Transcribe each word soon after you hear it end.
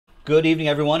Good evening,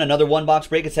 everyone. Another one-box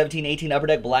break at 17-18 Upper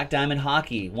Deck Black Diamond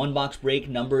Hockey. One-box break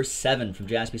number 7 from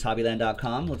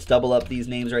JaspysHobbyland.com. Let's double up these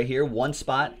names right here. One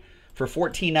spot for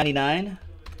 $14.99,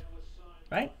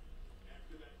 right?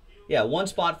 Yeah, one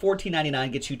spot,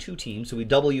 $14.99 gets you 2 teams, so we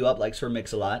double you up like Sir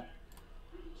Mix-a-Lot.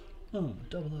 Double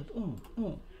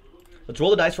up, Let's roll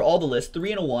the dice for all the lists.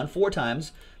 3 and a 1, 4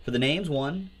 times. For the names,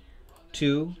 1,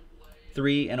 2,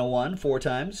 3, and a 1, 4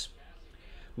 times.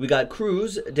 We got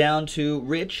Cruz down to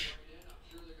Rich.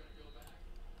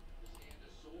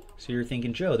 So you're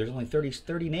thinking, Joe, there's only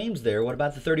 30 names there. What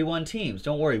about the 31 teams?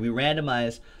 Don't worry. We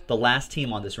randomize the last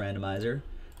team on this randomizer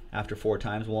after 4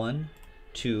 times. 1,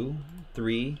 2,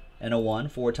 3, and a 1,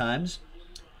 4 times.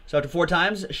 So after 4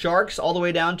 times, Sharks all the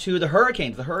way down to the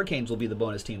Hurricanes. The Hurricanes will be the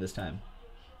bonus team this time.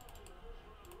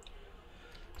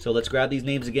 So let's grab these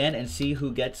names again and see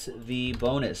who gets the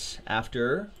bonus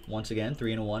after, once again,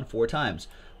 3 and a 1, 4 times.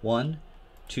 1,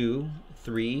 2,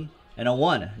 3, and a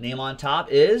 1. Name on top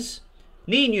is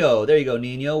Nino. There you go,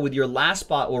 Nino. With your last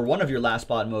spot, or one of your last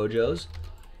spot mojos,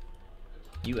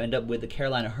 you end up with the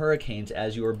Carolina Hurricanes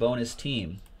as your bonus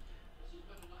team.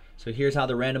 So here's how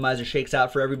the randomizer shakes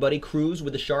out for everybody. Cruz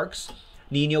with the Sharks,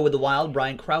 Nino with the Wild,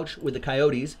 Brian Crouch with the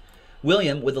Coyotes,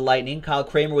 William with the Lightning, Kyle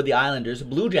Kramer with the Islanders,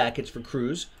 Blue Jackets for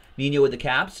Cruz, Nino with the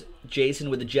Caps, Jason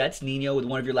with the Jets, Nino with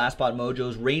one of your last spot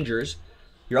mojos, Rangers,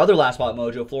 your other last spot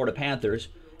mojo, Florida Panthers,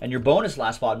 and your bonus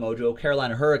last spot mojo,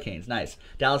 Carolina Hurricanes. Nice.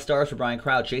 Dallas Stars for Brian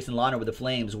Crouch, Jason Launer with the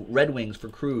Flames, Red Wings for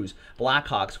Cruz,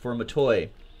 Blackhawks for Matoy,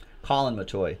 Colin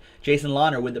Matoy, Jason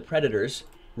Launer with the Predators,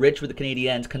 Rich with the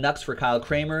Canadiens, Canucks for Kyle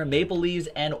Kramer, Maple Leafs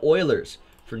and Oilers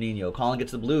for Nino. Colin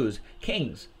gets the Blues,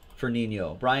 Kings for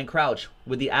Nino. Brian Crouch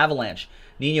with the Avalanche.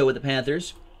 Nino with the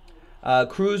Panthers.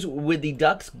 Cruz with the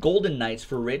Ducks. Golden Knights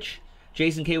for Rich.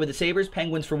 Jason K with the Sabres.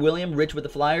 Penguins for William. Rich with the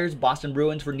Flyers. Boston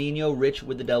Bruins for Nino. Rich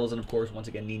with the Devils. And, of course, once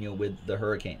again, Nino with the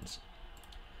Hurricanes.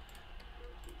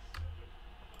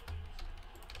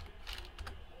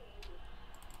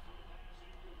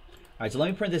 All right, so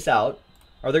let me print this out.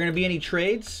 Are there going to be any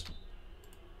trades?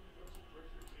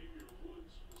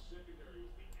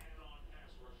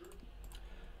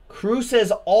 Cruz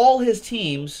says all his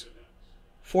teams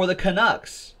for the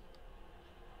Canucks.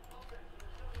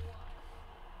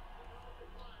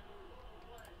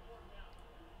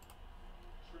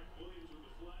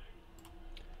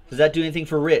 Does that do anything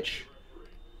for Rich?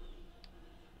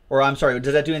 Or I'm sorry,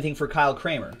 does that do anything for Kyle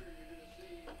Kramer?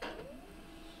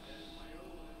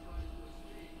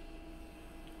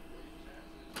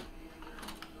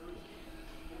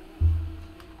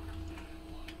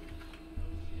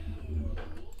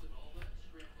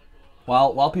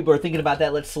 While people are thinking about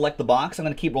that, let's select the box. I'm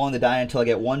going to keep rolling the die until I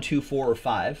get 1, 2, 4, or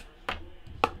 5. I'm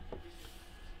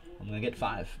going to get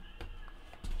 5.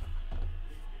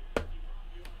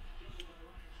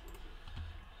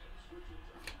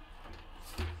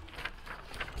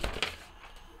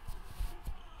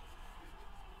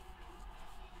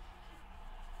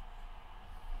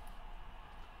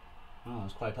 Oh,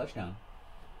 that's quite a touchdown.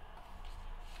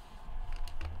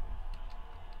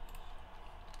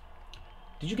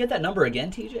 Did you get that number again,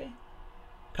 TJ?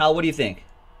 Kyle, what do you think?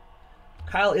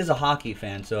 Kyle is a hockey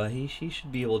fan, so he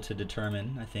should be able to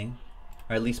determine, I think,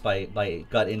 or at least by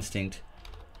gut instinct,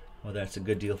 whether that's a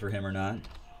good deal for him or not.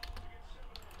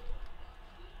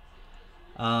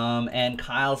 And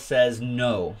Kyle says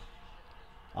no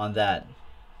on that.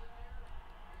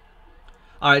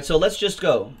 All right, so let's just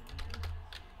go.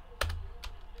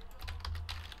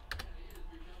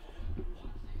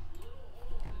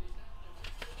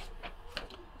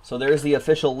 So there's the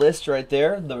official list right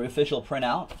there, the official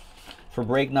printout for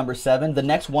break number 7. The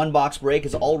next one box break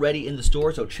is already in the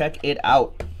store, so check it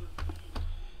out.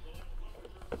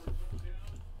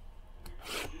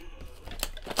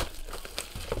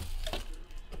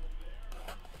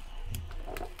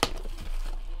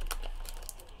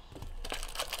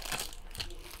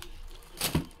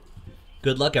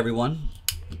 Good luck, everyone.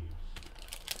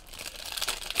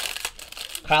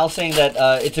 Kyle's saying that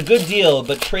it's a good deal,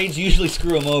 but trades usually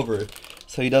screw him over,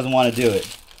 so he doesn't want to do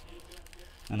it.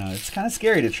 I know, it's kind of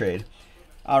scary to trade.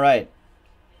 All right.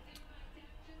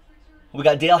 We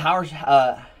got Dale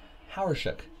Hawerchuk.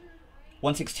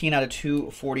 116 out of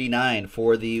 249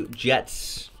 for the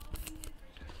Jets.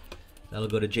 That'll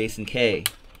go to Jason K.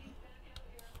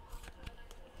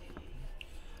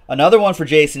 Another one for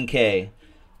Jason K.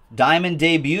 Diamond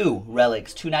Debut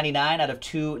Relics, 299 out of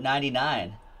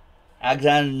 299.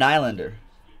 Alexander Nylander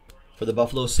for the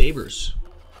Buffalo Sabres.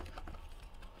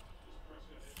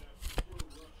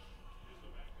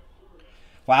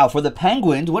 Wow, for the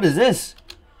Penguins, what is this?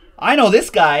 I know this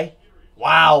guy.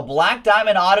 Wow, Black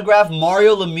Diamond autograph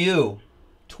Mario Lemieux.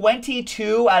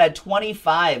 22 out of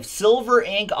 25. Silver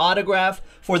ink autograph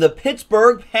for the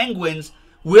Pittsburgh Penguins,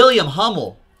 William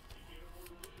Hummel.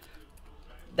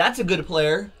 That's a good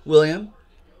player, William.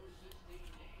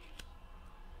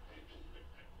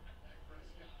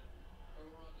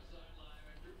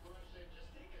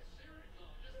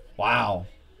 Wow.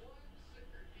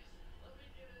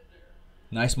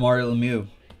 Nice Mario Lemieux.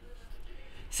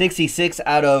 66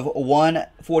 out of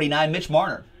 149, Mitch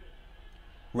Marner.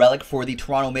 Relic for the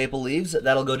Toronto Maple Leafs.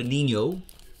 That'll go to Nino.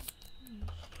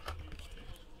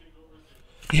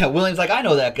 Yeah, William's like, I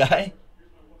know that guy.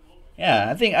 Yeah,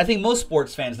 I think most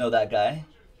sports fans know that guy.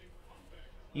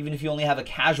 Even if you only have a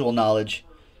casual knowledge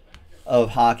of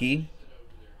hockey.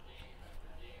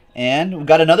 And we've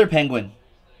got another Penguin.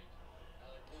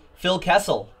 Phil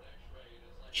Kessel.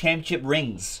 Championship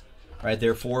rings. Right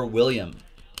there for William.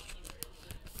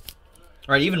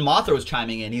 All right, even Mothra was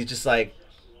chiming in. He's just like,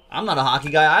 I'm not a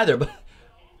hockey guy either, but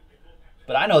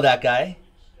I know that guy.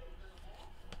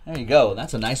 There you go.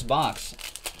 That's a nice box.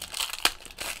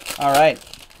 All right.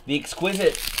 The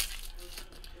exquisite.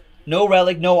 No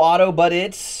relic, no auto, but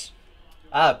it's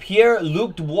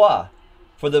Pierre-Luc Dubois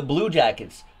for the Blue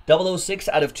Jackets. 006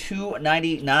 out of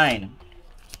 299.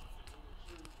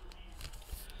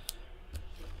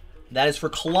 That is for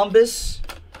Columbus.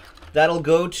 That'll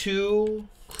go to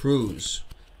Cruz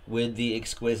with the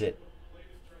exquisite.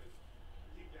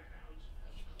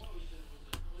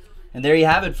 And there you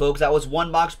have it, folks. That was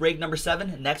one box break number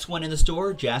 7. Next one in the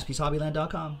store,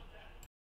 JaspysHobbyland.com.